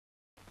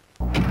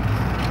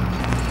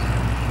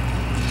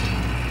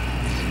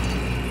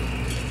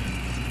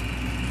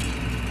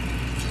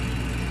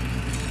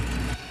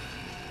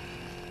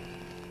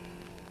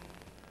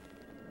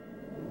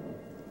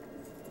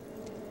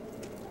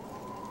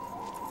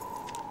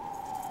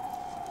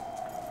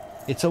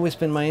It's always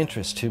been my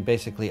interest to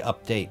basically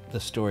update the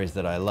stories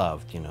that I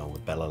loved, you know,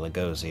 with Bela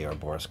Lugosi or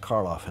Boris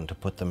Karloff, and to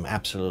put them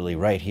absolutely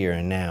right here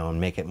and now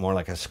and make it more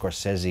like a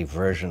Scorsese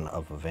version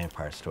of a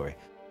vampire story.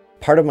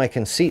 Part of my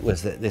conceit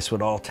was that this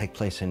would all take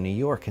place in New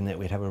York and that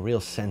we'd have a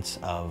real sense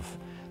of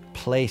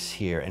place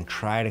here and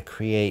try to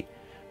create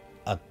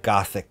a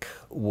Gothic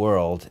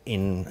world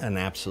in an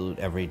absolute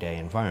everyday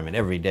environment.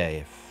 Every day,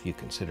 if you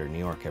consider New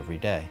York every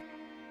day.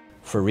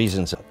 For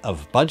reasons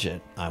of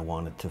budget, I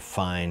wanted to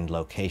find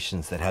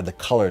locations that had the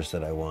colors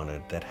that I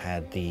wanted, that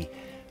had the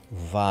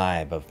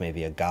vibe of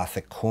maybe a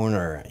Gothic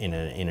corner in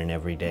an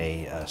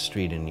everyday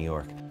street in New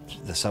York.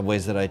 The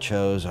subways that I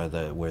chose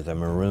were the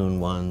maroon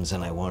ones,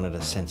 and I wanted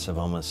a sense of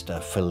almost a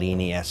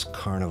Fellini-esque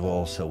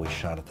carnival, so we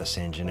shot at the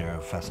San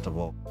Gennaro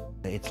Festival.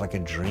 It's like a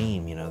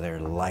dream, you know, there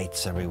are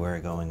lights everywhere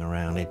going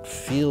around. It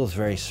feels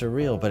very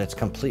surreal, but it's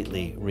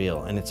completely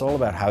real, and it's all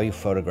about how you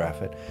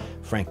photograph it.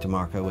 Frank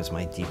DeMarco was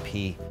my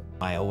DP.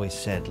 I always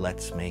said,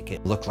 let's make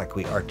it look like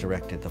we art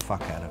directed the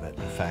fuck out of it.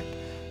 In fact,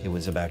 it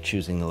was about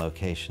choosing the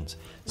locations.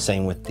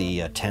 Same with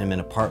the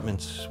tenement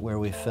apartments where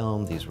we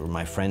filmed. These were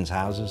my friends'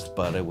 houses,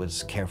 but it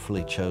was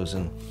carefully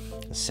chosen.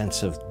 A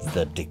sense of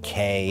the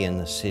decay in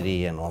the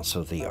city and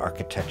also the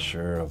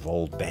architecture of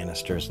old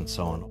banisters and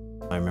so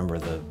on. I remember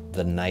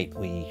the night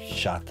we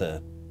shot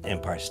the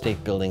Empire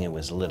State Building, it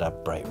was lit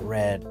up bright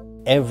red.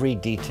 Every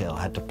detail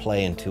had to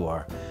play into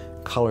our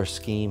color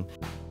scheme.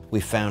 We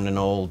found an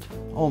old,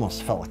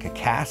 almost felt like a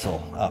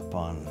castle up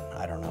on,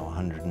 I don't know,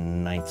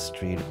 109th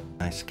Street.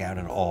 I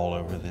scouted all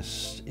over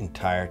this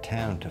entire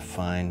town to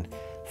find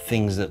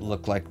things that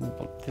look like,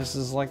 this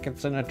is like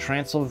it's in a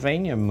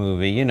Transylvania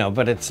movie, you know,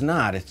 but it's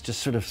not. It's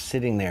just sort of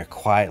sitting there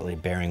quietly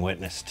bearing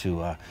witness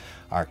to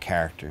our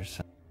characters.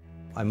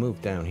 I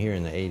moved down here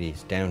in the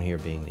 80s, down here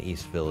being the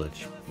East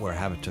Village, where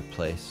Habit took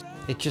place.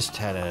 It just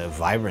had a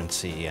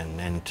vibrancy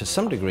and to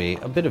some degree,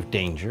 a bit of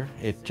danger.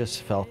 It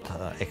just felt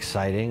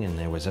exciting, and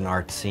there was an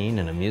art scene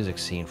and a music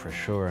scene for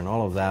sure, and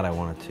all of that I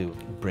wanted to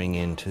bring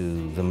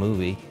into the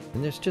movie.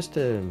 And there's just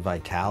a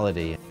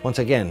vitality. Once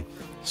again,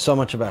 so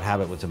much about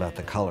Habit was about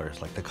the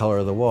colors, like the color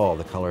of the wall,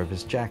 the color of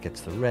his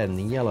jackets, the red and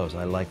the yellows.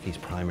 I like these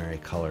primary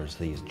colors,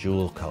 these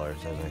jewel colors,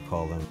 as I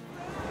call them.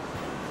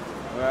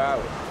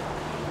 Wow.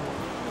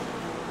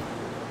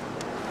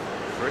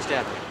 First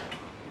step.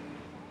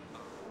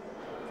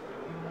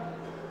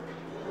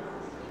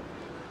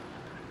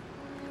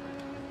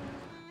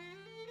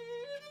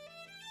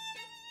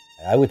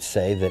 I would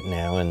say that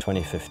now in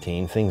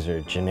 2015, things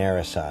are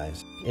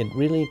genericized. It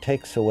really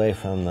takes away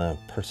from the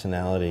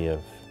personality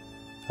of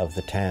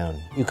the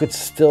town. You could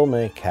still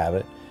make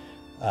Habit,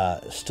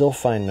 still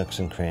find nooks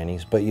and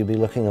crannies, but you'd be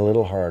looking a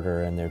little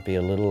harder and there'd be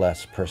a little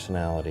less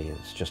personality.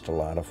 It's just a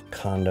lot of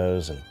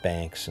condos and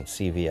banks and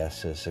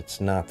CVS's. It's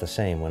not the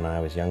same. When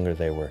I was younger,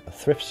 they were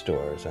thrift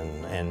stores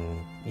and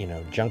you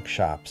know, junk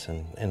shops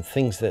and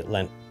things that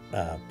lent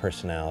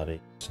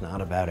personality. It's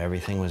not about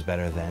everything was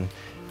better then.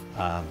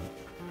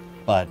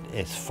 But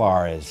as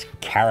far as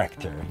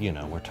character, you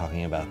know, we're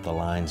talking about the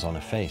lines on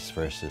a face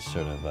versus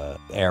sort of a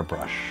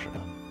airbrush.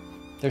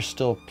 There's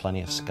still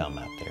plenty of scum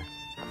out there,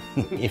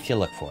 if you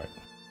look for it.